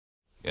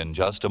In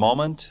just a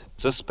moment,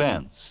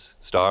 Suspense,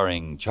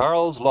 starring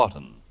Charles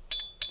Lawton.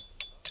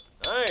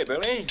 Hi,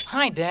 Billy.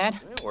 Hi,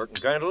 Dad. You're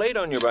working kind of late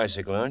on your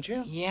bicycle, aren't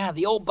you? Yeah,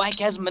 the old bike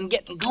hasn't been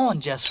getting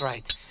going just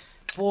right.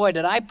 Boy,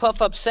 did I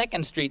puff up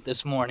 2nd Street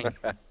this morning.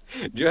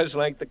 Just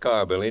like the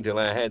car, Billy, till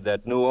I had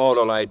that new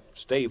Autolite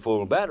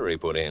stay-full battery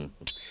put in.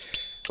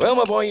 Well,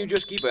 my boy, you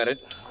just keep at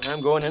it. I'm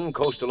going in and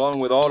coast along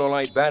with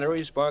Autolite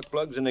batteries, spark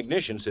plugs, and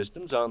ignition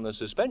systems on the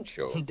Suspense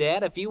show.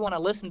 Dad, if you want to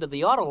listen to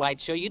the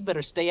Autolite show, you'd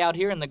better stay out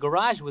here in the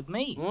garage with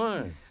me.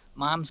 Why?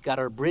 Mom's got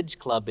her bridge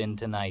club in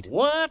tonight.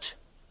 What?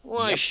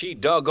 Why, Yep. she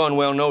doggone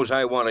well knows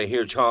I want to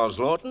hear Charles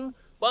Lawton.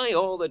 By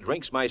all the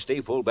drinks my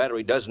stay-full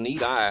battery doesn't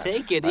need,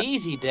 Take it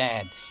easy,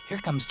 Dad. Here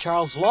comes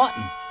Charles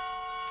Lawton.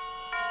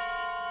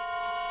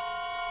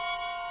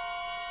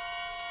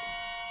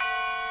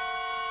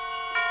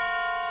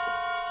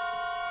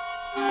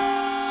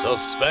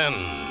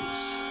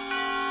 Suspense.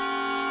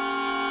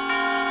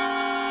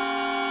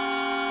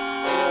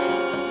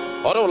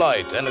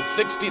 Autolite and its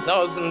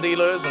 60,000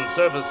 dealers and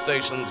service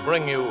stations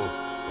bring you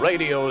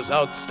radio's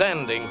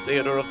outstanding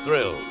theater of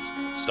thrills.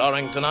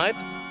 Starring tonight,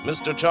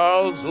 Mr.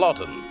 Charles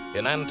Lawton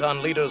in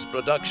Anton Leader's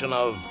production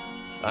of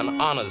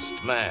An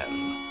Honest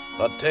Man,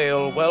 a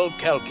tale well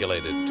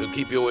calculated to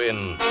keep you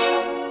in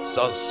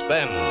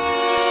suspense.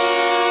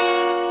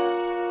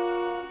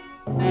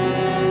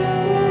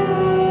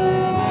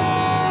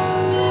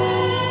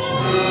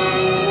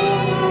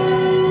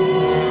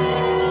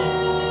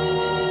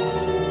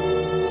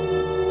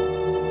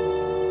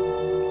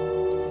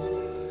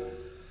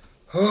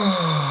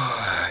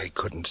 I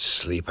couldn't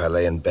sleep. I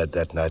lay in bed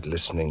that night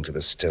listening to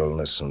the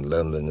stillness and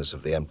loneliness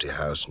of the empty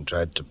house and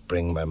tried to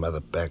bring my mother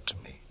back to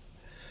me.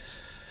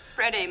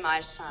 Freddie,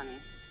 my son,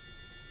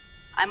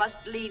 I must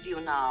leave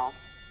you now.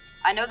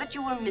 I know that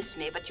you will miss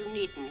me, but you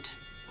needn't,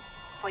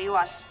 for you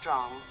are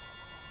strong.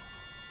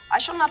 I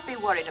shall not be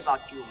worried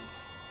about you.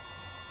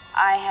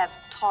 I have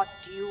taught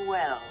you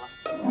well.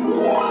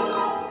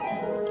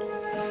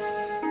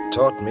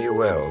 Taught me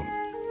well.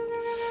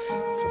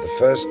 For the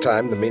first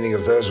time, the meaning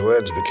of those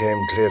words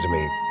became clear to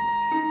me.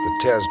 The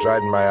tears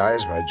dried in my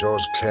eyes, my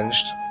jaws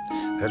clenched.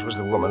 That was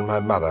the woman, my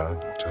mother,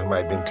 to whom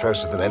I'd been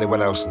closer than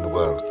anyone else in the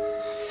world.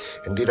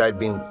 Indeed, I'd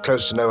been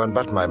close to no one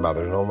but my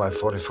mother in all my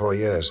 44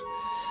 years.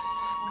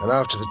 And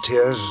after the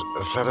tears,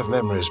 a flood of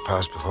memories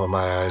passed before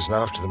my eyes, and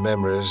after the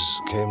memories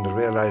came the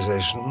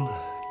realization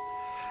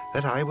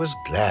that I was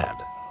glad.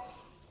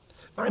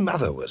 My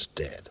mother was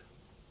dead,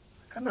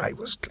 and I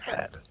was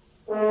glad.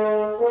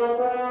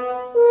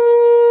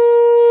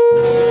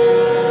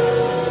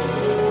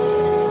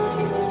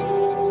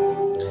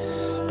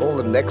 All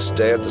the next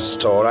day at the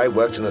store, I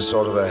worked in a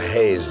sort of a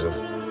haze of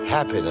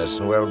happiness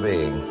and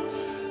well-being.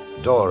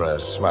 Dora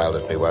smiled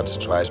at me once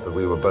or twice, but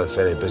we were both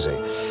very busy.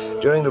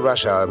 During the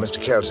rush hour, Mr.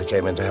 Kelsey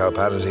came in to help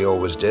out, as he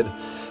always did.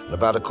 And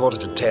about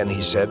 9:45,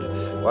 he said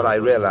what I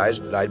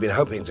realized that I'd been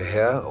hoping to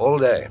hear all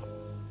day.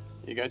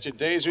 You got your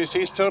day's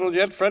receipts totaled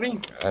yet, Freddie?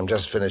 I'm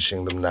just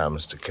finishing them now,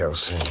 Mr.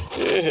 Kelsey.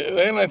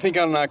 Then I think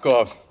I'll knock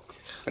off.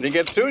 When you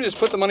get through, just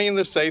put the money in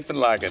the safe and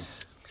lock it.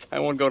 I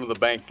won't go to the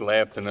bank till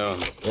afternoon.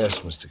 Yes,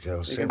 Mr.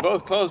 Kelsey. You can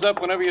both close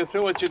up whenever you're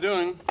through what you're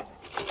doing.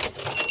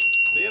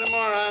 See you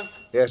tomorrow.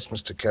 Yes,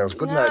 Mr. Kelsey.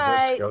 Good night,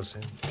 Mr. Kelsey.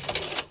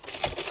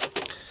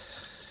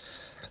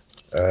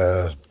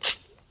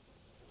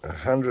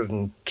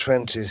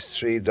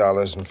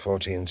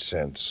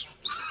 $123.14.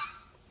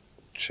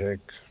 Check.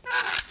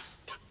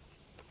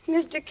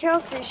 Mr.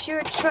 Kelsey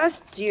sure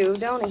trusts you,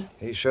 don't he?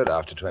 He should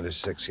after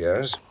 26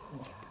 years.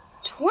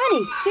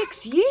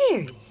 26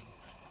 years?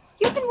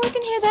 You've been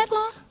working here that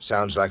long?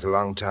 Sounds like a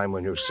long time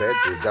when you say it,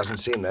 but it doesn't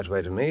seem that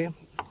way to me.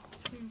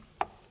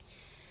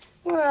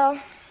 Well,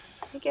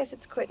 I guess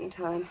it's quitting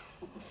time.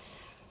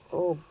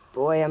 Oh,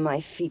 boy, are my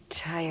feet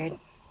tired.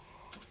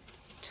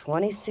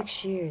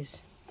 26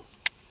 years.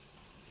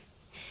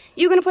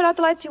 You gonna put out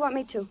the lights? You want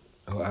me to?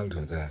 Oh, I'll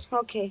do that.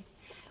 Okay.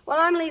 Well,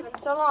 I'm leaving.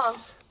 So long.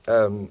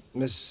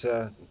 Miss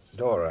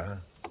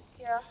Dora,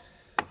 Yeah?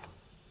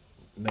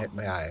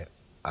 may I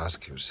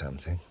ask you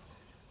something?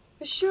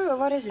 Sure.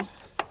 What is it?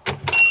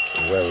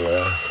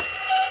 Well,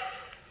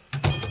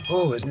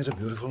 oh, isn't it a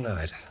beautiful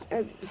night?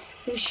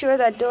 You sure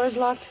that door's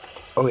locked?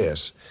 Oh,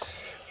 yes.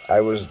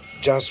 I was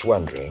just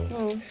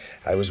wondering.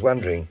 I was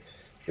wondering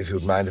if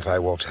you'd mind if I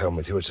walked home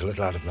with you. It's a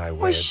little out of my way.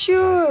 Well,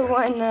 sure.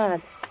 Why not?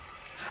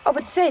 Oh,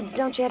 but say,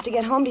 don't you have to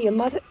get home to your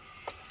mother?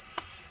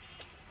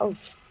 Oh,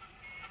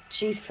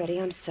 gee, Freddie,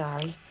 I'm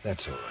sorry.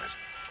 That's all right.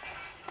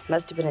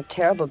 Must have been a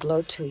terrible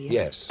blow to you.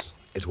 Yes,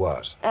 it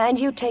was. And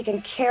you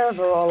taking care of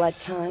her all that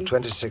time.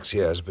 26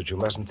 years, but you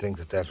mustn't think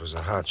that that was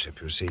a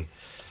hardship. You see,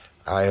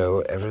 I owe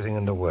everything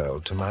in the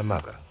world to my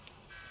mother.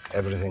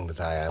 Everything that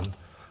I am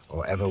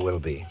or ever will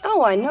be.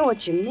 Oh, I know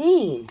what you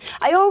mean.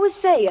 I always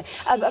say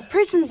a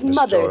person's Miss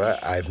mother... Dora,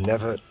 I've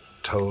never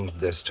told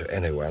this to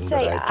anyone,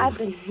 Say, but I've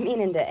been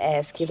meaning to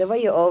ask you, the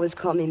way you always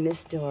call me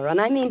Miss Dora, and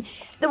I mean,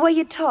 the way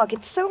you talk,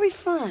 it's so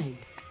refined.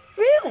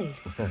 Really.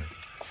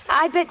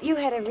 I bet you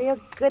had a real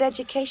good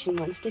education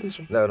once, didn't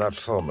you? No, not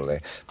formally.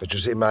 But you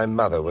see, my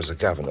mother was a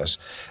governess,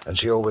 and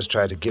she always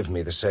tried to give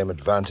me the same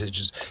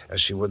advantages as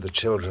she would the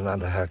children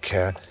under her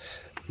care.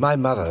 My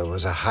mother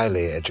was a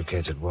highly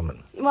educated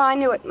woman. Well, I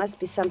knew it must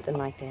be something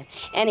like that.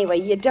 Anyway,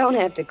 you don't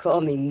have to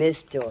call me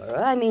Miss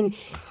Dora. I mean,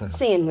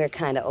 seeing we're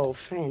kind of old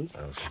friends.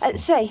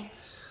 Say,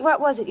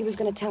 what was it you was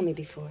going to tell me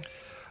before?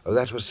 Oh,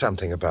 that was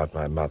something about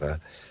my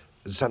mother.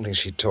 Something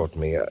she taught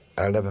me.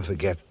 I'll never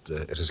forget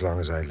it as long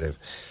as I live.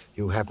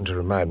 You happened to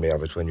remind me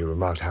of it when you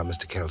remarked how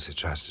Mr. Kelsey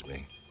trusted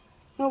me.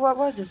 Well, what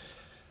was it?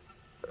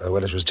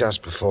 Well, it was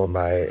just before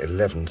my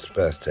 11th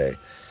birthday.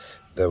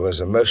 There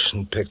was a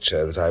motion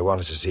picture that I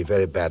wanted to see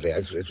very badly.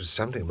 It was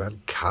something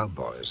about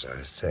cowboys,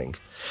 I think.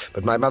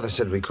 But my mother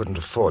said we couldn't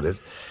afford it,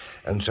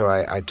 and so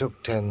I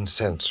took 10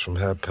 cents from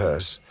her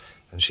purse,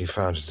 and she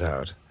found it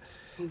out.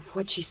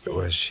 What'd she say?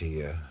 Well,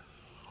 she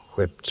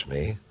whipped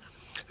me.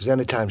 It was the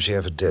only time she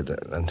ever did,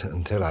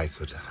 until I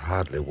could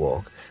hardly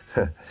walk.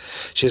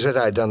 She said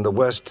I'd done the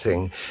worst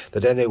thing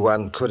that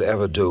anyone could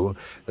ever do,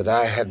 that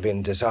I had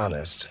been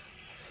dishonest.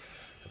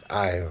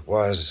 I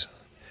was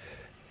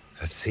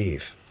a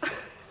thief.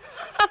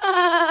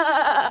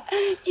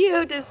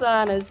 You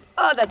dishonest.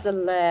 Oh, that's a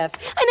laugh.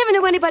 I never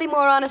knew anybody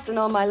more honest in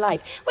all my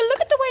life. Well,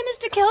 look at the way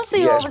Mr. Kelsey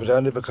Yes, always... but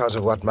only because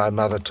of what my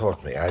mother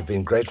taught me. I've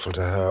been grateful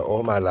to her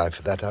all my life.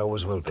 For that I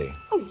always will be.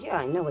 Oh, yeah,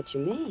 I know what you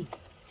mean.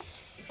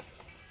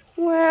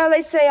 Well,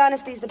 they say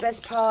honesty's the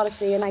best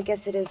policy, and I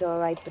guess it is all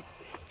right, but...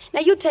 Now,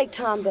 you take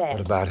Tom Bass.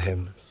 What about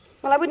him?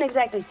 Well, I wouldn't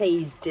exactly say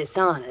he's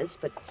dishonest,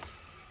 but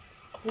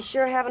he's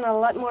sure having a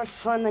lot more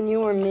fun than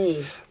you or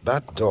me.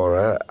 But,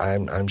 Dora,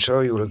 I'm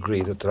sure you'll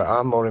agree that there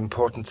are more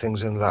important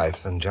things in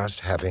life than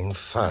just having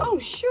fun. Oh,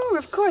 sure,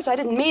 of course. I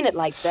didn't mean it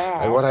like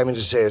that. And what I mean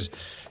to say is,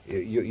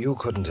 you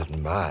couldn't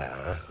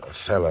admire a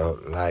fellow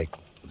like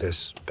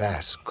this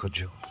Bass, could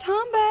you?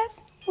 Tom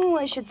Bass? Oh,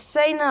 I should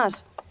say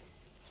not.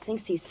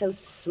 Thinks he's so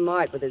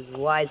smart with his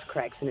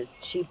wisecracks and his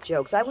cheap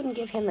jokes. I wouldn't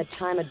give him the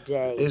time of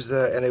day. Is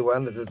there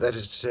anyone, that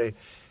is to say,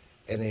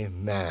 any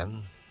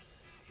man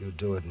you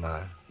do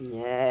admire?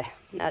 Yeah,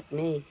 not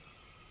me.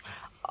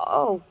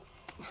 Oh,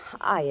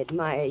 I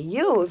admire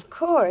you, of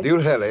course. You,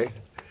 Helly?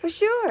 Well,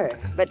 sure.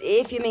 But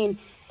if you mean,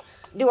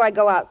 do I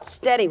go out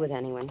steady with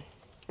anyone?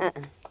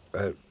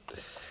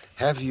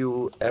 Have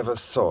you ever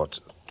thought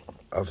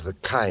of the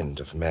kind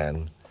of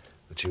man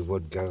that you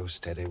would go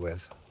steady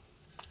with?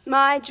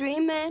 My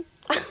dream man?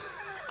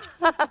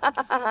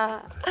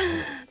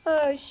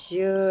 Oh,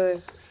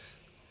 sure.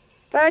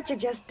 But you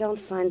just don't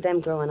find them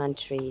growing on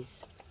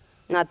trees.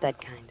 Not that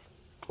kind.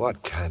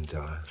 What kind,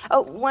 Dora?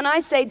 Oh, when I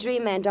say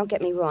dream man, don't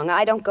get me wrong.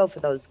 I don't go for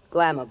those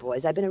glamour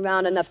boys. I've been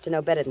around enough to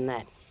know better than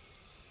that.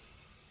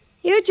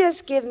 You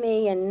just give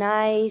me a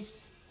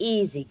nice,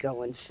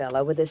 easy-going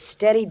fellow with a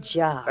steady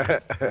job.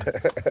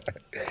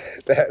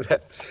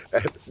 That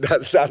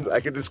does sound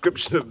like a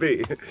description of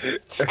me.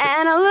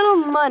 And a little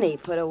money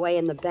put away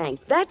in the bank.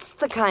 That's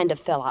the kind of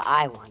fella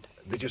I want.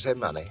 Did you say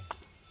money?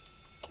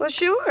 Well,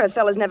 sure. A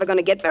fella's never going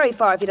to get very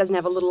far if he doesn't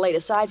have a little laid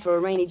aside for a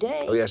rainy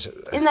day. Oh, yes.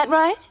 Isn't that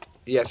right?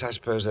 Yes, I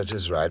suppose that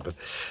is right, but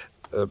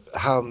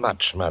how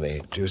much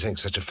money do you think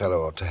such a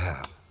fellow ought to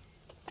have?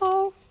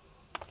 Oh,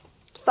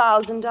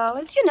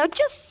 $1,000. You know,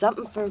 just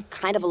something for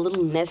kind of a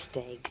little nest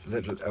egg.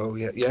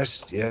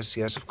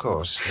 Yes, of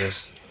course,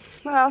 yes.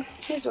 Well,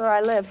 here's where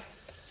I live.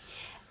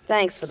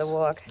 Thanks for the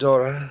walk.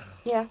 Dora?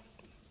 Yeah?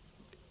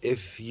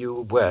 If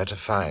you were to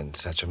find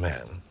such a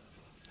man...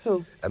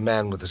 Who? A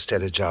man with a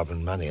steady job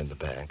and money in the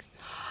bank.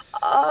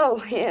 Oh,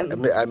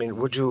 him. I mean,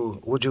 would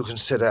you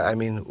consider,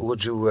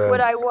 would you...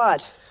 Would I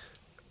what?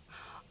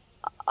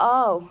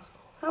 Oh,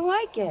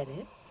 I get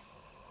it.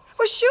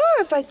 Well,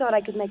 sure, if I thought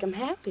I could make him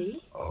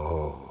happy.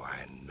 Oh,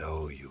 I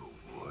know you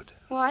would.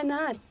 Why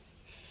not?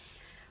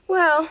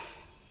 Well,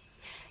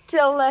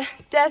 till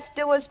death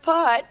do us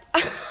part.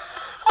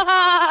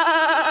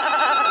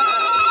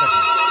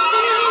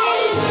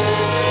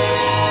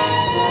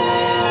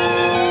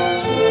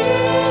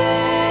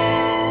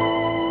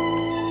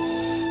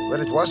 Well,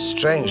 it was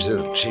strange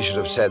that she should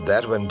have said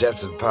that when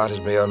death had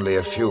parted me only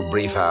a few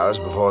brief hours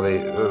before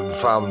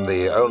from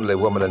the only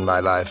woman in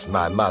my life,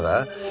 my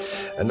mother.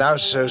 And now,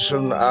 so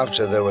soon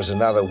after, there was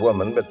another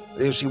woman, but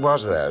she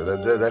was there.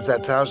 That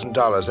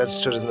 $1,000, that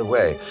stood in the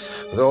way.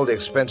 With all the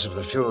expense of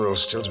the funeral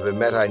still to be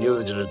met, I knew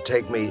that it would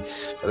take me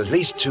at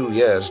least 2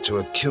 years to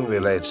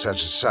accumulate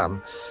such a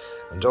sum.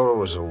 And Dora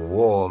was a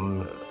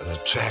warm and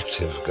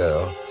attractive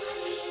girl.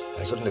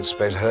 I couldn't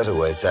expect her to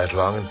wait that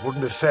long, and it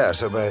wouldn't be fair,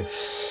 so by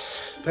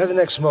the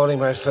next morning,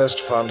 my first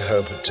fond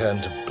hope had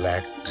turned to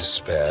black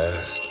despair.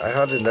 I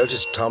hardly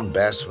noticed Tom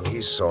Bass when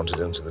he sauntered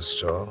into the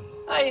store.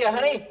 Hiya,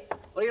 honey.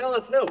 What do you know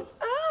that's new?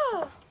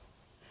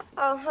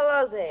 Oh,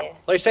 hello there.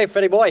 What do you say,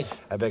 Freddie boy?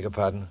 I beg your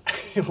pardon?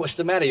 What's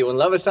the matter? You in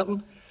love or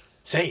something?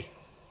 Say,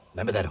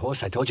 remember that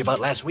horse I told you about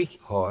last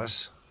week?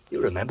 Horse? You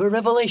remember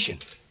Revelation?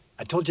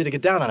 I told you to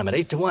get down on him at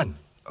 8-1.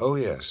 Oh,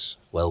 yes.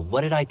 Well,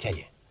 what did I tell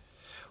you?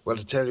 Well,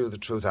 to tell you the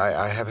truth,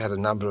 I have had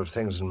a number of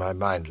things in my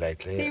mind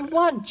lately. He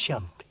won,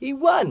 chump. He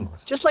won,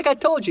 just like I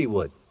told you he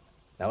would.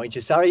 Now, ain't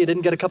you sorry you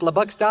didn't get a couple of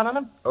bucks down on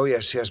him? Oh,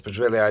 yes, but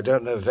really, I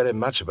don't know very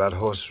much about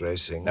horse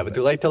racing. Never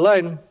too late to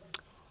learn.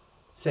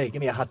 Say, give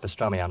me a hot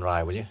pastrami on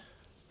rye, will you?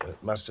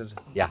 Mustard?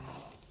 Yeah.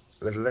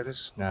 A little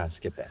lettuce? No,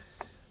 skip that.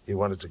 You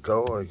want it to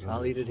go, or you can...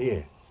 I'll eat it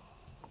here.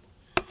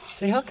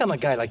 Say, how come a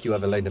guy like you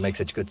ever learned to make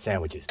such good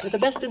sandwiches? They're the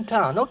best in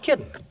town, no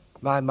kidding.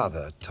 My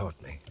mother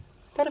taught me.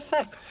 That a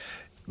fact?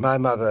 My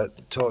mother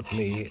taught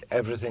me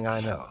everything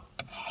I know.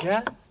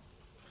 Yeah?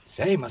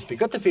 Say, must be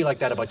good to feel like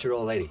that about your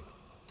old lady.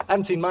 I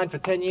haven't seen mine for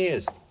 10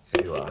 years.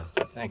 Here you are.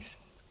 Thanks.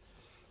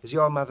 Is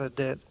your mother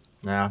dead?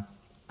 No.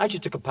 I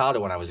just took a powder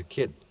when I was a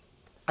kid.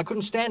 I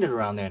couldn't stand it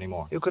around there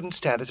anymore. You couldn't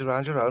stand it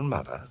around your own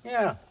mother?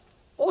 Yeah.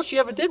 All she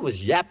ever did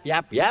was yap,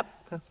 yap, yap.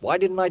 Why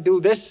didn't I do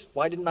this?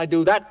 Why didn't I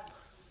do that?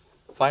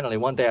 Finally,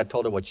 one day I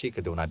told her what she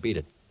could do, and I beat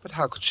it. But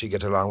how could she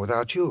get along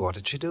without you? What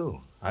did she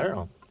do? I don't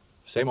know.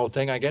 Same old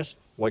thing, I guess.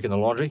 Work in the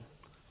laundry.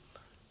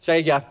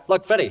 Say,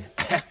 look, Freddie,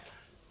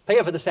 pay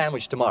her for the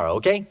sandwich tomorrow,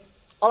 okay?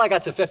 All I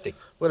got's a 50.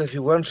 Well, if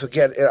you won't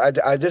forget,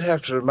 I did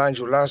have to remind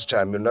you last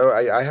time, you know.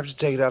 I have to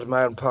take it out of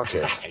my own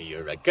pocket.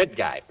 You're a good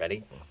guy,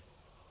 Freddie.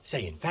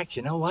 Say, in fact,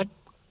 you know what?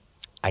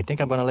 I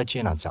think I'm going to let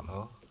you in on something.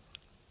 Oh?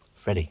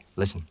 Freddie,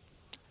 listen.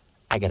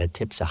 I got a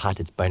tip so hot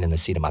it's burning the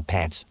seat of my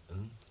pants.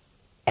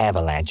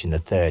 Avalanche in the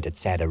 3rd at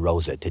Santa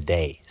Rosa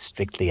today.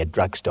 Strictly a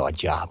drugstore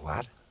job.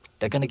 What?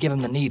 They're going to give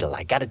him the needle.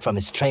 I got it from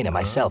his trainer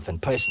myself in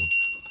person.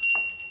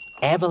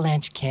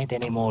 Avalanche can't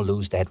any more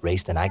lose that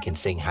race than I can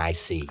sing High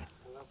C.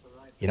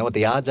 You know what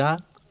the odds are?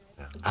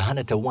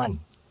 100 to 1.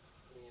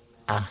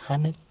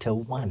 100 to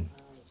 1.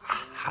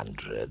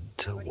 100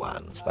 to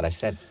 1. That's what I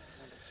said.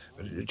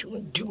 Do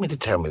you mean to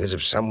tell me that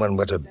if someone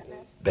were to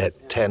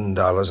bet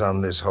 $10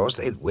 on this horse,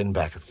 they'd win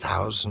back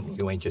 1,000?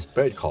 You ain't just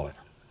bird calling.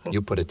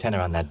 You put a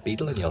tenner on that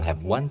beetle and you'll have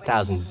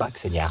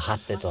 $1,000 in your hot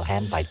little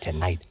hand by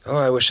tonight. Oh,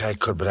 I wish I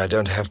could, but I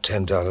don't have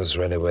 $10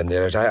 or anywhere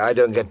near it. I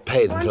don't get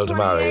paid until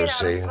tomorrow, you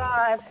see.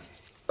 Out of 5.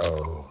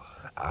 Oh,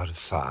 out of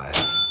 5.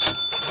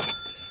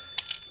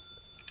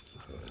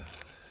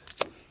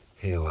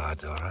 Here you are,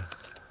 Dora.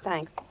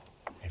 Thanks.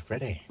 Hey,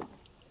 Freddie,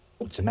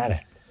 what's the matter?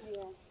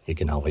 You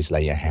can always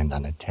lay your hand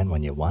on a 10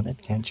 when you want it,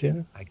 can't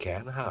you? I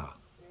can? How?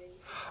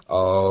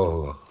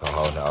 Oh,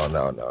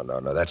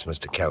 no. That's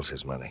Mr.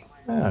 Kelsey's money.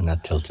 Oh,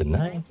 not till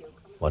tonight.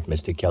 What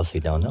Mr.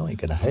 Kelsey don't know, he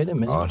could hurt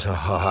him, Oh, no,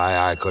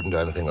 I couldn't do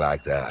anything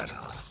like that.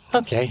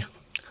 Okay,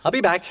 I'll be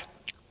back.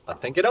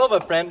 But think it over,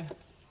 friend.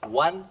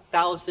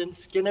 1,000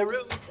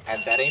 Skinnaroos,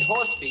 and that ain't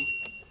horse feet.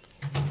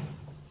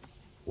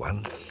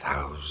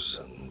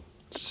 1,000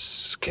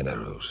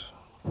 Skinnaroos.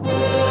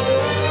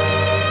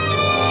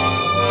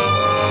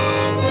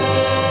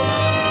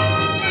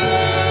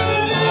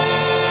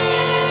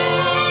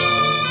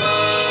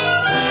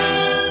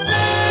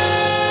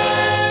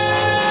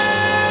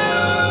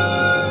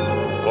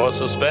 For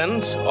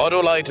Suspense,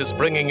 Autolite is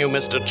bringing you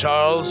Mr.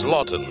 Charles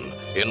Lawton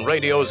in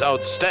radio's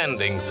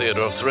outstanding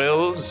theater of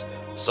thrills,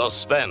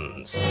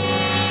 Suspense.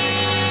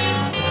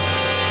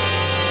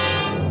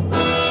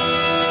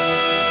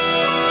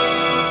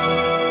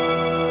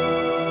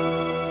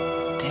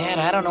 Dad,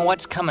 I don't know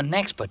what's coming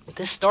next, but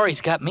this story's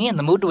got me in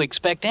the mood to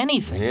expect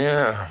anything.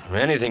 Yeah,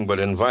 anything but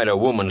invite a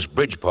woman's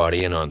bridge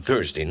party in on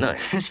Thursday night.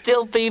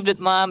 Still peeved at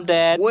Mom,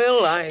 Dad?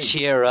 Well,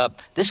 Cheer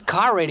up. This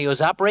car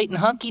radio's operating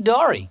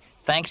hunky-dory,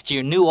 thanks to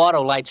your new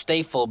Autolite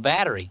Stay Full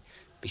battery.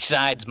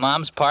 Besides,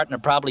 Mom's partner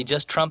probably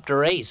just trumped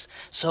her ace.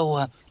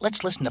 So,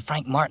 let's listen to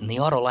Frank Martin, the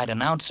Autolite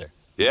announcer.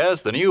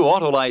 Yes, the new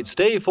Autolite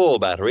Stay Full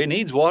battery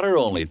needs water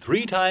only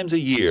 3 times a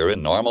year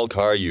in normal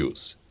car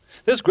use.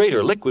 This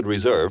greater liquid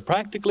reserve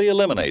practically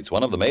eliminates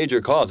one of the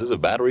major causes of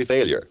battery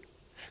failure.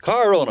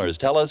 Car owners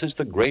tell us it's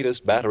the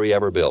greatest battery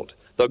ever built.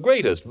 The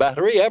greatest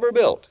battery ever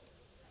built.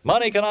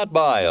 Money cannot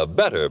buy a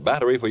better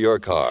battery for your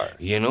car.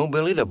 You know,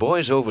 Billy, the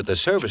boys over at the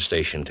service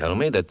station tell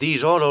me that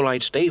these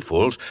Autolite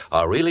Stay-Fulls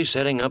are really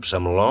setting up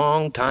some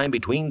long time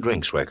between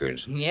drinks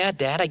records. Yeah,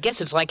 Dad, I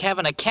guess it's like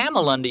having a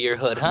camel under your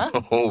hood, huh?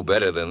 Oh,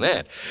 better than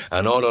that.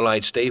 An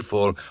Autolite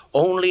Stay-Full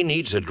only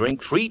needs a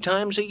drink 3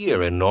 times a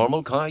year in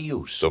normal car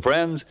use. So,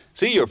 friends,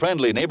 see your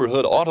friendly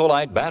neighborhood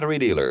Autolite battery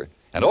dealer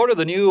and order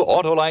the new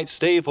Autolite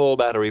Stay Full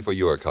battery for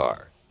your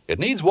car. It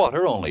needs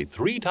water only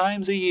 3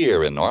 times a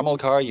year in normal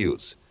car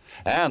use.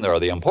 And there are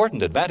the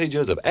important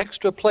advantages of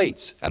extra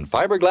plates and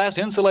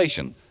fiberglass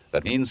insulation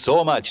that means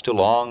so much to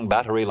long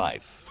battery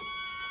life.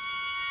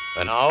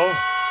 And now,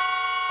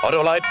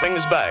 Autolite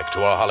brings back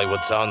to our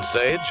Hollywood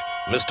soundstage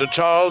Mr.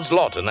 Charles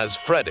Lawton as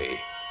Freddie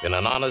in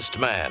An Honest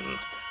Man,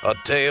 a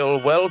tale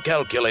well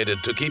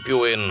calculated to keep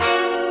you in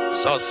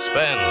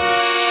suspense.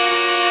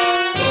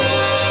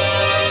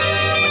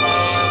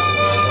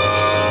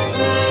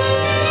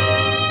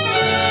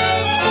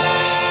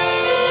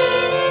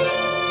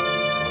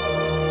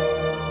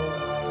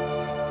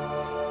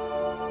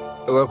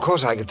 Well, of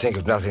course, I could think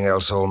of nothing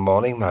else all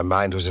morning. My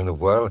mind was in a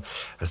whirl.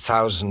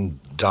 $1,000.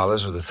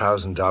 With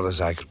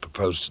 $1,000, I could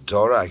propose to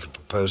Dora. I could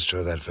propose to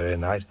her that very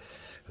night.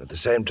 At the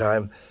same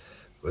time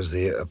was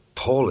the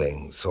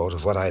appalling thought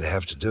of what I'd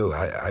have to do.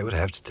 I would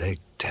have to take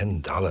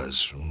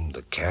 $10 from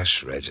the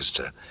cash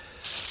register.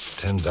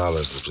 $10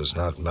 that was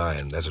not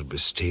mine. That would be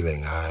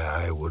stealing.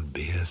 I would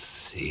be a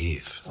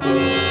thief. But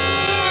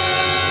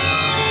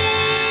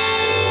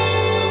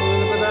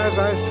as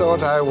I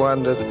thought, I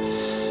wondered.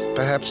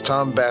 Perhaps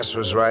Tom Bass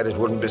was right. It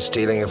wouldn't be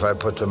stealing if I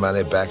put the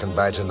money back, and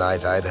by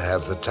tonight I'd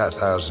have the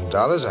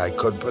 $1,000. I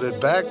could put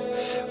it back.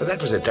 But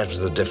that was it. That was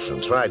the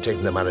difference. When I'd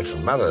taken the money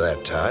from Mother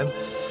that time,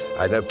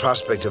 I had no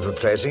prospect of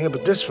replacing it.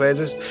 But this way,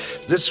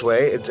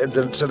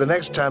 so the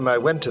next time I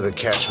went to the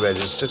cash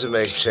register to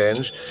make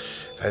change,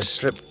 I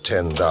slipped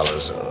 $10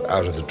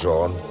 out of the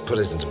drawer and put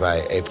it into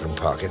my apron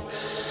pocket.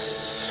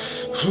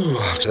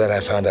 After that,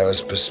 I found I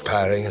was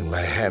perspiring and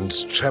my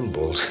hands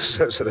trembled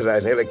so that I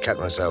nearly cut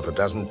myself a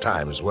dozen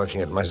times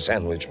working at my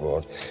sandwich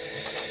board.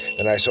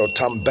 Then I saw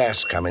Tom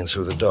Bass coming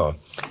through the door.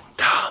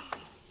 Tom!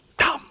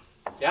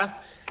 Yeah?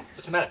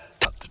 What's the matter?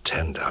 The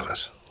 $10.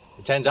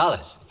 The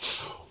 $10?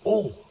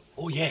 Oh,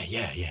 yeah.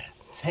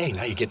 Say,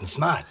 now you're getting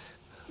smart.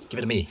 Give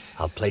it to me.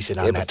 I'll place it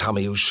on that. But Tom, are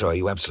you sure? Are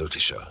you absolutely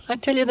sure? I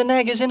tell you, the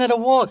nag is in at a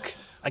walk.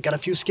 I got a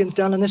few skins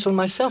down on this one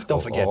myself,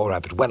 don't forget. All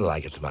right, but when will I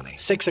get the money?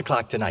 6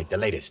 o'clock tonight, the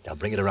latest. I'll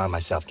bring it around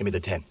myself. Give me the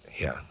 10.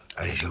 Here.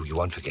 You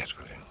won't forget,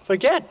 will you?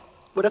 Forget?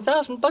 With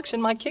 $1,000 in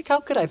my kick,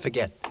 how could I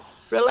forget?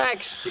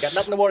 Relax. You got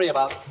nothing to worry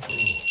about.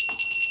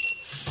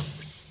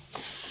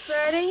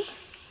 Freddie?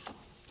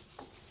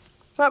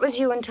 What was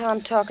you and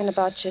Tom talking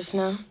about just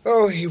now?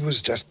 Oh, he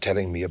was just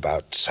telling me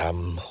about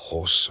some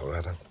horse or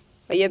other.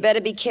 Well, you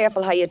better be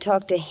careful how you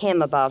talk to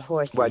him about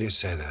horses. Why do you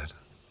say that?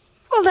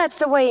 Well, that's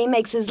the way he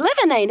makes his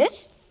living, ain't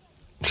it?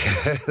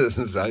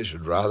 Yes, I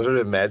should rather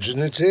imagine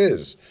it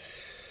is.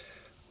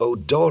 Oh,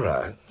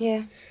 Dora.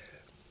 Yeah?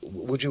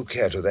 Would you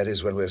care to, that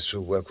is, when we're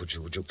through work, would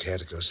you care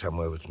to go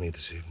somewhere with me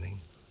this evening?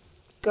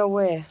 Go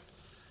where?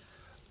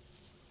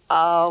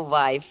 Oh,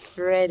 why,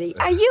 Freddie,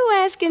 are you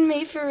asking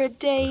me for a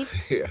date?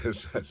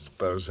 Yes, I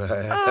suppose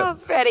I am. Oh,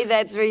 Freddie,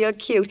 that's real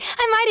cute.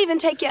 I might even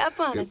take you up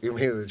on it. You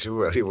mean that you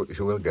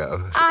will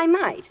go? I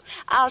might.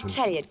 I'll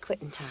tell you at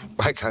quitting time.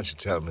 Why can't you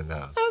tell me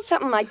now? Oh,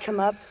 something might come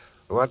up.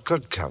 What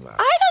could come up?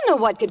 I don't know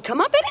what could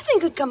come up. Anything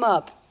could come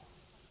up.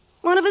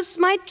 One of us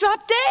might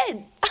drop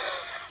dead.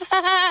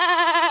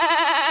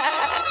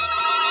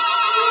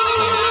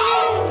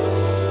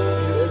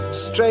 A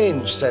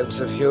strange sense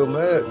of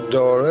humor,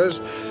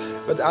 Dora's.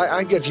 But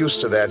I get used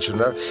to that, you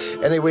know.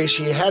 Anyway,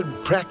 she had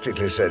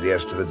practically said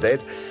yes to the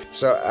date,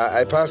 so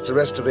I passed the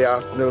rest of the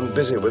afternoon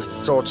busy with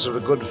thoughts of the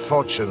good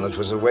fortune that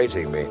was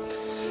awaiting me.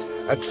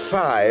 At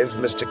 5,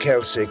 Mr.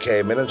 Kelsey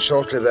came in, and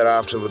shortly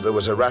thereafter there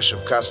was a rush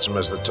of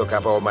customers that took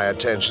up all my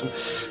attention,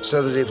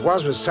 so that it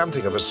was with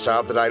something of a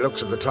start that I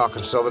looked at the clock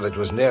and saw that it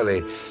was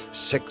nearly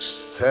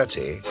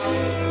 6:30.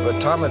 But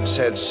Tom had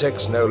said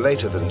 6, no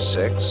later than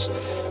 6.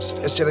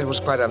 Still, it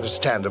was quite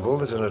understandable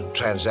that in a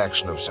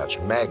transaction of such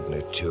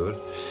magnitude,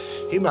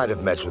 he might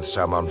have met with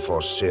some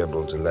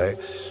unforeseeable delay.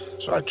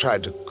 So I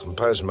tried to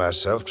compose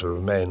myself, to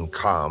remain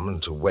calm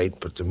and to wait,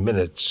 but the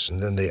minutes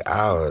and then the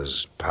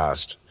hours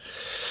passed.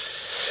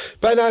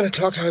 By 9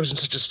 o'clock, I was in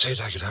such a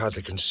state I could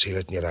hardly conceal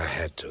it, and yet I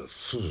had to.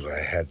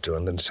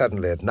 And then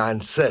suddenly at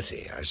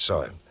 9:30, I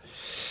saw him.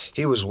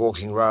 He was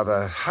walking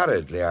rather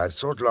hurriedly, I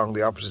thought, along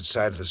the opposite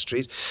side of the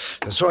street,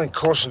 and throwing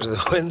caution to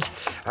the wind,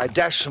 I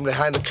dashed from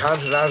behind the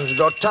counter and out of the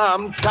door.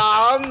 Tom!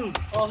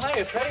 Oh,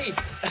 hiya, Freddie.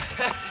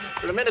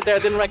 For a minute there, I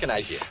didn't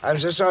recognize you. I'm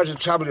so sorry to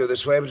trouble you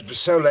this way, but it was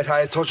so late,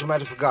 I thought you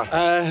might have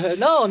forgotten.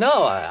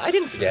 No, I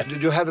didn't forget.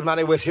 Did you have the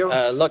money with you?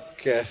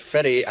 Look,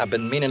 Freddie, I've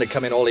been meaning to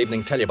come in all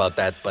evening, tell you about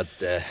that, but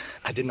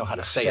I didn't know how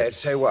to say it.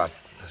 Say what?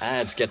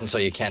 It's getting so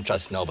you can't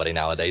trust nobody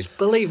nowadays.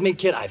 Believe me,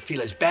 kid, I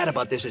feel as bad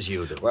about this as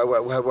you do. Well,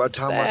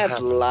 Tom, what that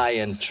happened?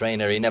 lying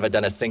trainer, he never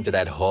done a thing to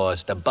that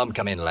horse. The bum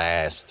come in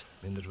last.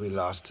 I mean that we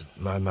lost it.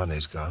 My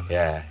money's gone.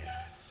 Yeah.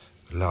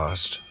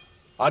 Lost?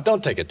 Oh,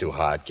 don't take it too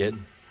hard, kid.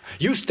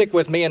 You stick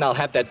with me and I'll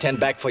have that 10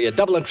 back for you,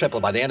 double and triple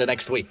by the end of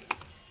next week.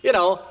 You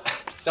know,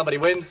 somebody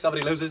wins,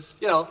 somebody loses.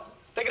 You know,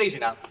 take it easy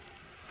now.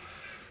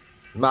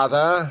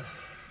 Mother,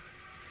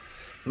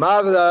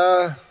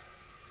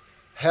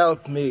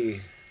 help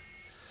me.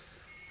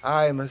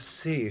 I'm a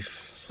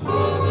thief. I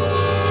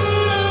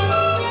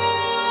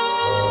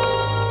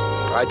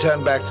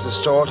turned back to the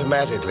store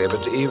automatically,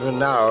 but even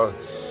now,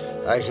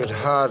 I could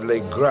hardly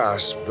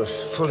grasp the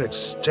full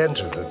extent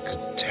of the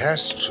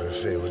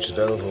catastrophe which had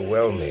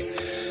overwhelmed me.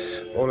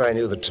 All I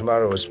knew that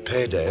tomorrow was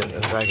payday, and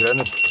if I could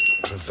only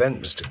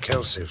prevent Mr.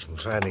 Kelsey from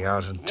finding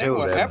out until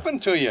What then...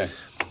 happened to you?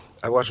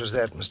 What was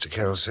that, Mr.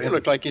 Kelsey? You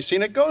look like you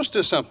seen a ghost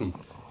or something.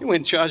 You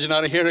went charging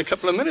out of here a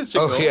couple of minutes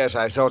ago. Oh, yes,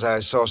 I thought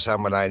I saw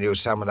someone I knew,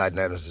 someone I'd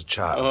known as a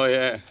child. Oh,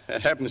 yeah.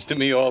 That happens to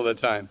me all the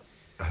time.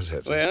 How's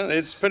it? Well,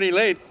 it's pretty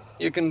late.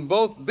 You can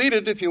both beat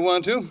it if you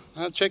want to.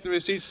 I'll check the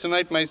receipts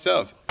tonight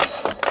myself.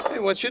 Hey,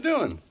 what you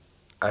doing?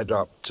 I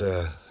dropped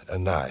a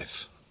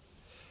knife.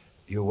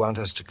 You want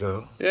us to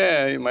go?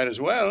 Yeah, you might as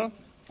well.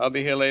 I'll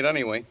be here late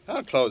anyway.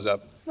 I'll close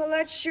up. Well,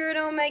 that sure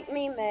don't make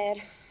me mad.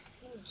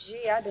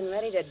 Gee, I've been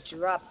ready to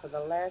drop for the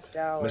last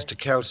hour. Mr.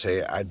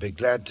 Kelsey, I'd be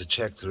glad to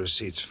check the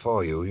receipts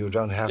for you. You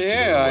don't have to.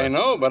 Yeah, I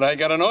know, but I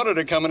got an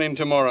order coming in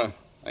tomorrow.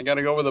 I got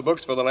to go over the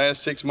books for the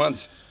last 6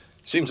 months.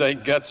 Seems like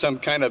you got some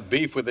kind of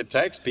beef with the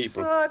tax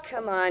people. Oh,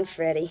 come on,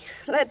 Freddie.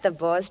 Let the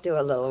boss do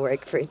a little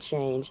work for a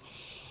change.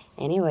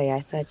 Anyway,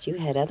 I thought you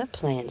had other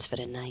plans for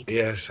tonight.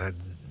 Yes, I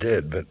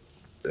did, but,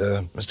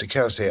 Mr.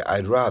 Kelsey,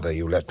 I'd rather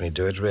you let me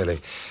do it, really.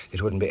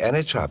 It wouldn't be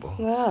any trouble.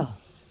 Well,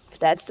 if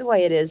that's the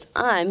way it is,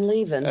 I'm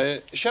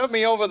leaving. Shove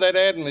me over that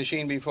adding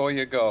machine before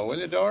you go, will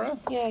you, Dora?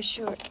 Yeah,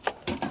 sure.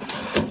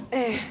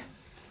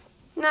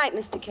 Night,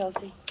 Mr.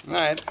 Kelsey.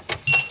 Night.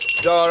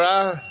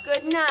 Dora?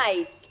 Good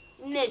night,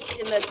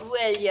 Mr.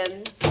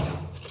 McWilliams.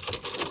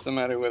 What's the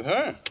matter with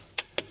her?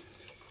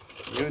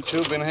 You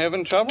two been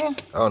having trouble?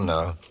 Oh,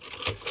 no.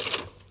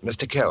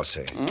 Mr.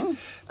 Kelsey, Hmm?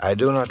 I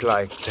do not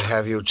like to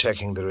have you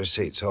checking the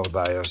receipts all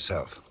by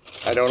yourself.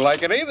 I don't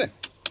like it either.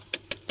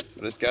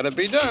 But it's got to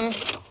be done.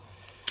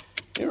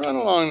 You run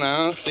along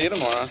now. See you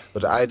tomorrow.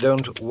 But I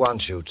don't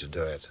want you to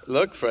do it.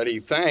 Look, Freddie,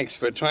 thanks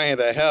for trying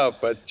to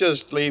help, but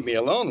just leave me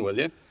alone, will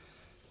you?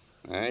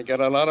 I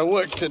got a lot of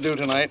work to do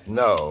tonight.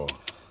 No.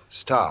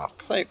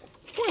 Stop. Say,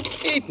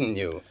 what's eating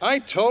you? I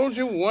told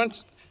you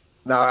once.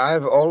 Now,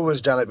 I've always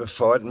done it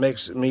before. It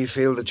makes me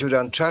feel that you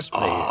don't trust me.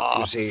 Oh,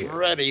 You see,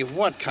 Freddie,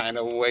 what kind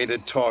of way to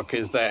talk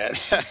is that?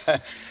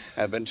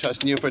 I've been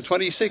trusting you for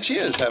 26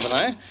 years, haven't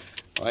I?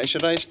 Why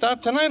should I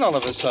stop tonight all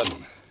of a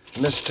sudden?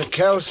 Mr.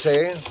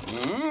 Kelsey.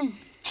 Hmm?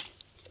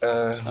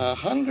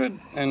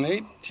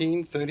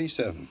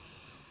 118.37.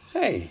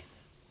 Hey,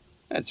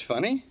 that's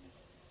funny.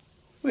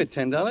 We're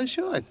 $10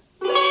 short.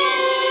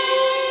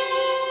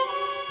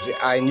 See,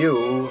 I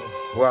knew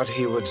what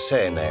he would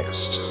say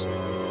next.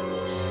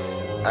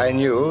 I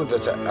knew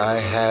that I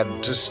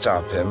had to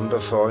stop him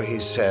before he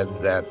said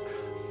that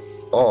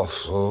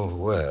awful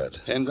word.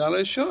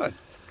 $10 short.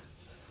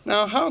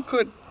 Now, how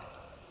could...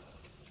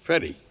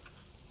 Freddie,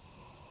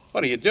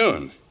 what are you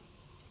doing?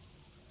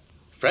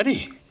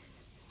 Freddie?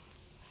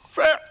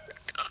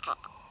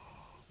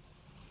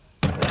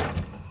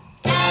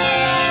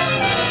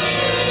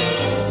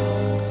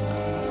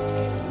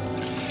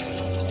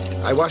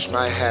 I washed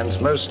my hands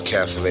most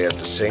carefully at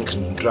the sink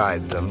and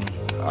dried them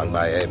on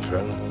my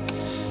apron.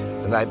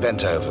 Then I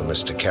bent over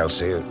Mr.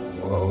 Kelsey,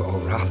 or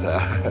rather,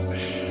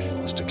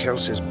 Mr.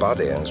 Kelsey's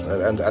body,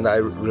 and I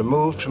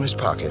removed from his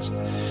pocket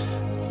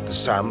the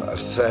sum of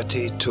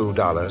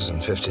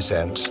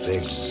 $32.50, the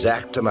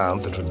exact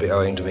amount that would be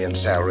owing to me in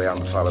salary on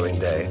the following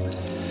day.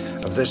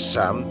 Of this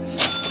sum,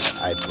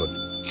 I put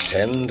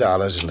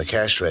 $10 in the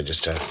cash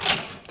register.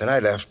 Then I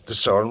left the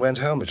store and went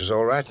home. It was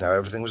all right now.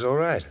 Everything was all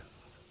right.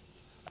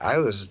 I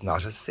was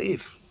not a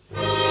thief.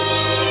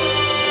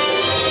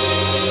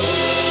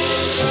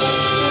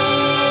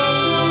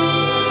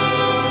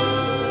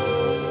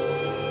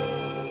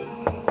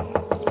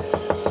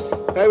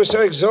 I was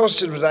so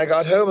exhausted when I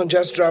got home and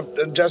just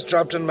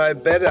dropped in my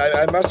bed.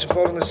 I must have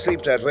fallen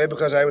asleep that way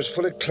because I was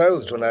fully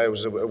clothed when I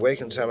was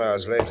awakened some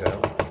hours later.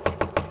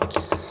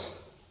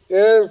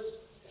 Yes?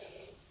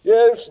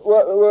 Yes?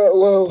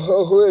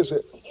 Who is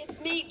it? It's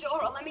me,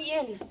 Dora. Let me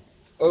in.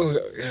 Oh,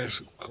 yes,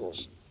 of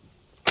course.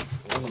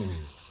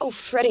 Oh,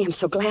 Freddie, I'm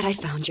so glad I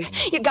found you.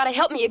 You gotta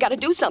help me. You gotta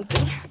do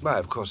something. Why,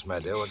 of course, my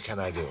dear. What can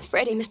I do?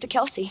 Freddie, Mr.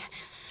 Kelsey.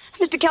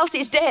 Mr.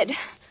 Kelsey's dead.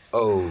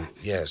 Oh,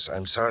 yes.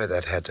 I'm sorry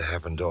that had to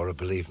happen, Dora.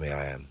 Believe me,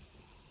 I am.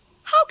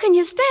 How can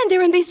you stand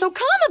there and be so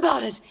calm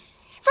about it?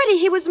 Freddie,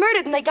 he was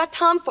murdered and they got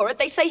Tom for it.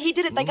 They say he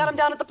did it. They got him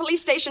down at the police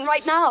station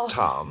right now.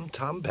 Tom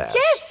Bass?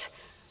 Yes.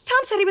 Tom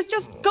said he was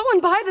just going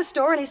by the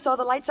store and he saw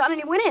the lights on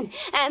and he went in.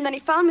 And then he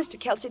found Mr.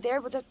 Kelsey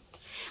there with a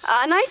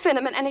knife in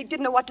him and he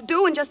didn't know what to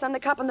do. And just then the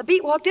cop on the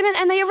beat walked in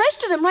and they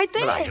arrested him right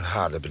there. Well, I can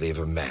hardly believe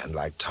a man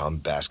like Tom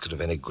Bass could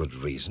have any good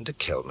reason to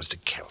kill Mr.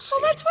 Kelsey.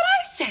 Well, that's what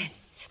I said.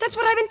 That's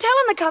what I've been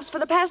telling the cops for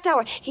the past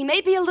hour. He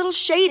may be a little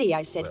shady,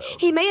 I said. Well,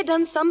 he may have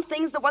done some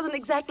things that wasn't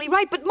exactly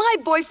right, but my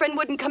boyfriend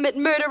wouldn't commit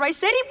murder, I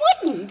said.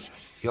 He wouldn't.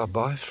 Your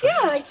boyfriend?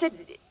 Yeah, I said...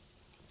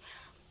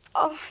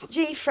 Oh,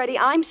 gee, Freddie,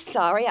 I'm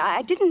sorry.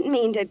 I didn't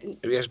mean to...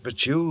 Yes,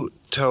 but you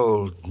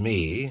told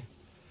me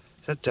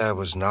that there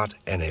was not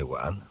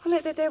anyone. Well,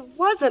 there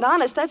wasn't,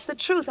 honest. That's the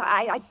truth.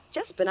 I'd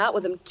just been out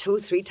with him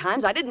 2-3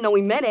 times. I didn't know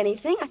he meant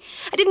anything.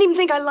 I didn't even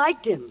think I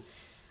liked him.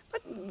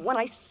 But when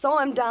I saw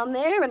him down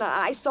there and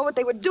I saw what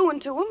they were doing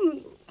to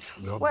him...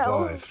 Your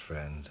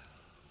boyfriend.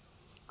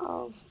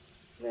 Oh,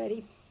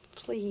 Freddie,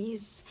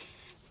 please.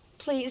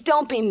 Please,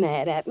 don't be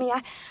mad at me.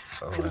 I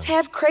was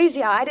half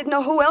crazy. I didn't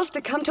know who else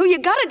to come to. You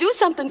gotta do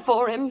something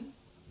for him.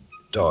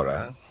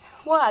 Dora.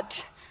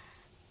 What?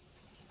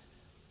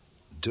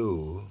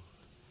 Do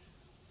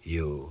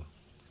you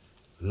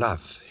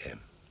love him?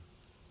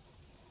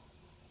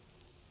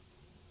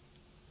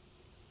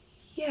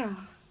 Yeah.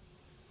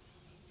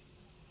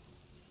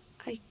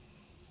 I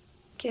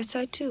guess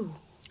I do.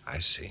 I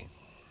see.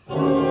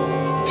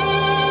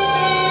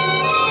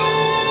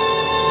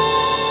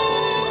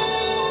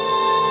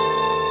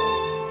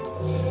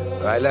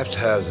 I left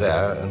her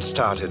there and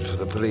started for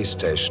the police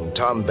station.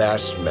 Tom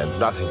Bass meant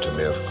nothing to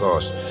me, of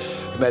course.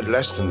 It meant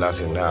less than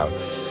nothing now.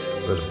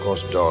 But, of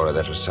course, Dora,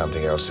 that was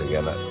something else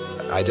again.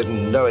 I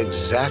didn't know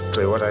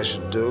exactly what I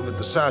should do, but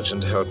the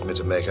sergeant helped me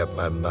to make up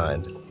my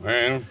mind.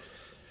 Well?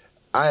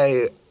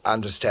 I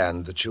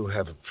understand that you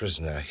have a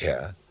prisoner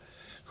here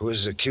who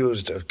is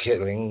accused of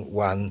killing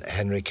one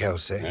Henry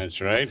Kelsey.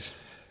 That's right.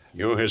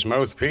 You his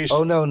mouthpiece?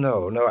 Oh, no.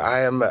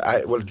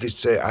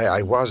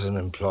 I was an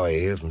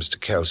employee of Mr.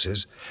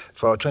 Kelsey's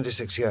for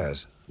 26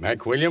 years.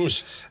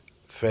 McWilliams?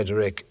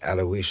 Frederick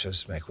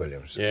Aloysius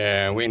McWilliams.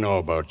 Yeah, we know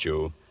about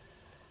you.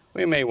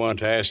 We may want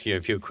to ask you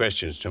a few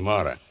questions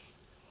tomorrow.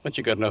 But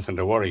you got nothing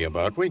to worry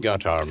about. We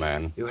got our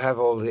man. You have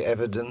all the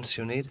evidence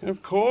you need?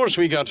 Of course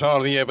we got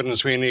all the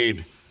evidence we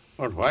need.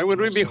 But why would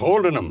we be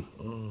holding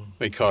him?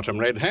 We caught him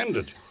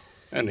red-handed.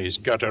 And he's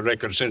got a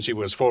record since he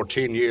was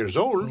 14 years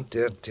old.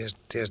 Dear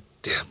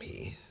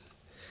me.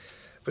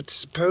 But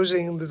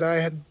supposing that I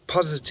had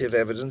positive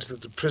evidence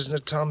that the prisoner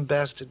Tom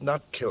Bass did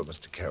not kill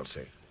Mr.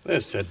 Kelsey.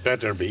 This had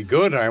better be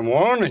good, I'm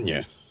warning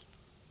you.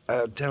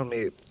 Tell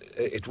me,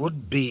 it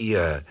would be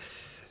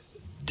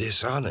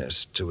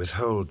dishonest to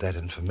withhold that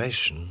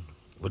information,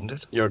 wouldn't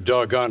it? You're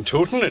doggone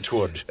tootin' it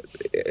would.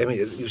 I mean,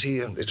 you see,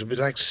 it would be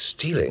like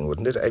stealing,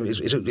 wouldn't it? I mean,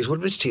 it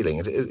would be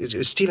stealing.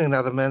 It's stealing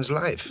another man's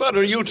life. But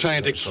are you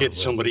trying to kid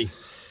somebody?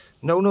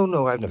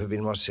 No. I've never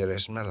been more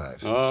serious in my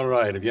life. All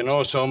right, if you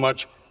know so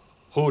much,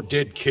 who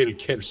did kill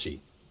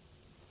Kelsey?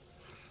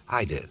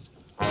 I did.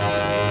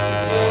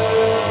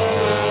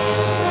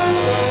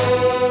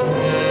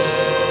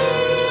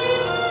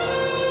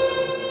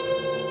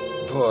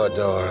 Poor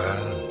Dora.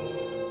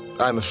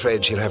 I'm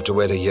afraid she'll have to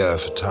wait a year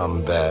for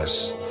Tom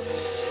Bass.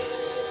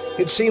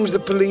 It seems the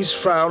police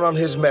frown on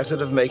his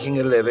method of making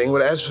a living.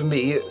 Well, as for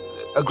me,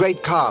 a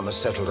great calm has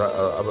settled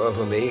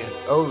over me.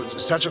 Oh,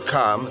 such a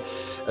calm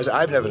as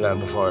I've never known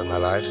before in my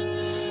life.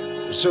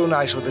 Soon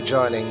I shall be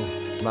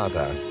joining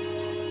Mother.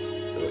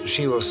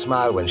 She will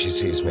smile when she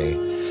sees me,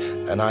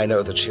 and I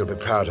know that she'll be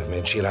proud of me,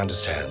 and she'll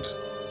understand.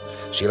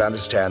 She'll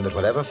understand that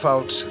whatever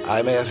faults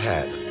I may have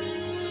had,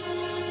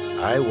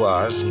 I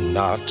was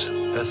not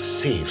a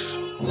thief.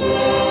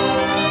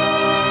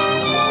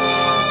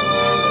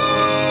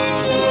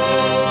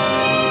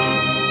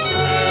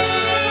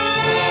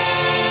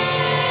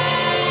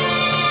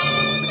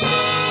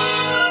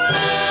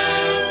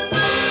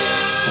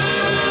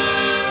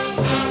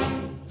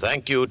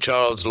 Thank you,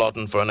 Charles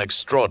Lawton, for an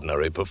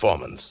extraordinary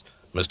performance.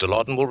 Mr.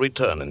 Lawton will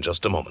return in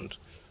just a moment.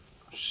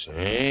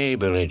 Say,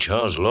 Billy,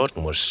 Charles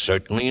Lawton was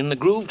certainly in the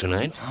groove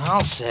tonight.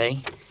 I'll say.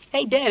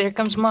 Hey, Dad, here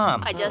comes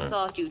Mom. I just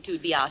thought you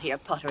two'd be out here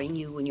puttering,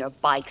 you and your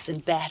bikes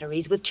and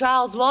batteries, with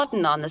Charles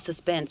Lawton on the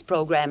Suspense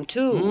program,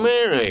 too.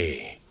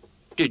 Mary,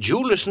 did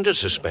you listen to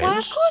Suspense? Why,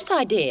 of course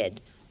I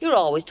did. You're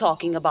always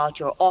talking about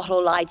your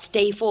Autolite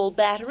stay-full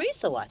battery,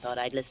 so I thought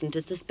I'd listen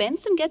to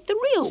Suspense and get the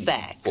real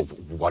backs.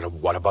 Oh,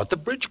 what about the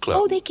Bridge Club?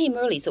 Oh, they came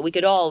early so we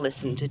could all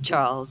listen to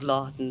Charles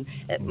Lawton.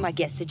 My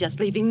guests are just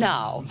leaving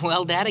now.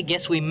 Well, Dad, I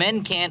guess we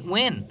men can't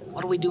win.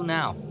 What do we do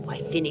now?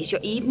 Why, finish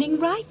your evening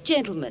right,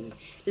 gentlemen.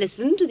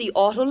 Listen to the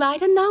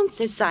Autolite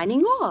announcer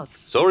signing off.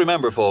 So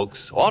remember,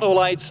 folks,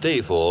 Autolite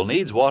Stay Full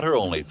needs water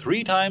only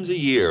 3 times a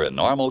year in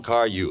normal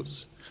car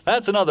use.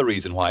 That's another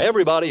reason why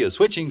everybody is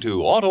switching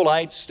to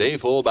Autolite Stay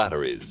Full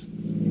batteries.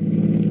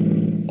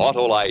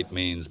 Autolite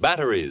means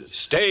batteries.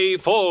 Stay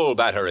full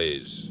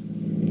batteries.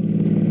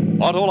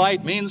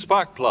 Autolite means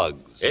spark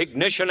plugs.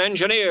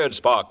 Ignition-engineered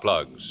spark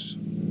plugs.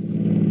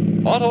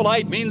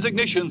 Autolite means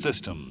ignition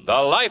system.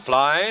 The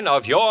lifeline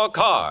of your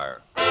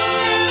car.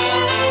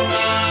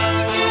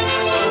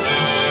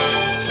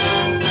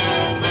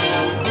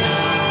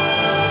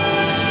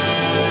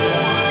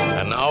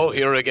 And now,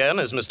 here again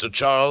is Mr.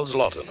 Charles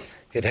Lawton.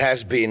 It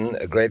has been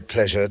a great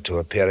pleasure to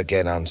appear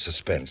again on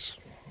Suspense.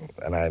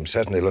 And I'm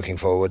certainly looking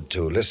forward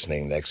to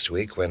listening next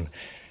week when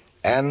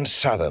Ann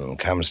Southern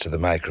comes to the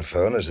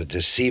microphone as a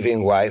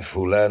deceiving wife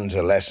who learns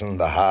a lesson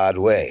the hard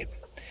way.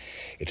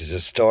 It is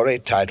a story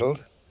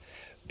titled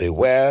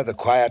Beware the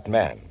Quiet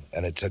Man,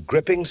 and it's a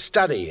gripping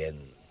study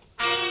in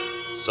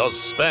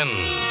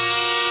Suspense.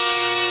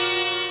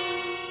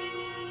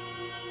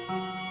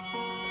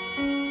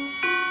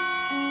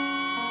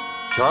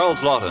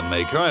 Charles Lawton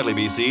may currently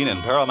be seen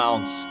in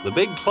Paramount's The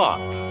Big Clock.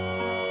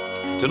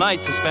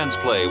 Tonight's suspense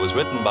play was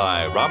written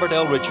by Robert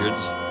L. Richards,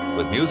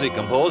 with music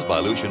composed by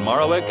Lucien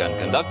Morawick and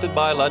conducted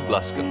by Lud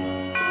Gluskin.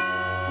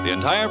 The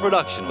entire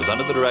production was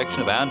under the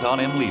direction of Anton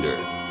M. Leader.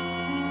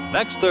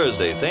 Next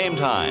Thursday, same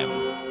time,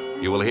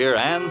 you will hear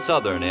Ann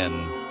Southern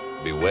in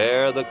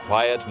Beware the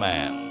Quiet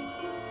Man.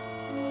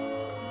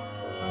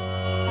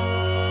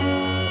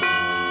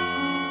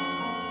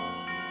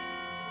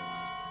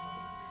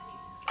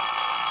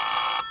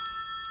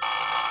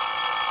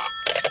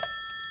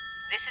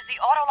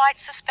 Autolite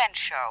Suspense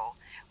Show.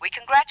 We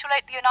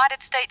congratulate the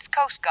United States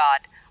Coast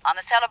Guard on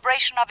the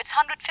celebration of its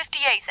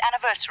 158th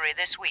anniversary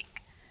this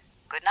week.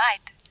 Good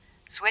night.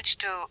 Switch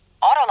to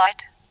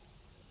Autolite.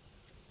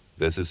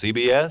 This is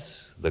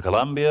CBS, the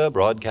Columbia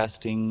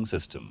Broadcasting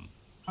System.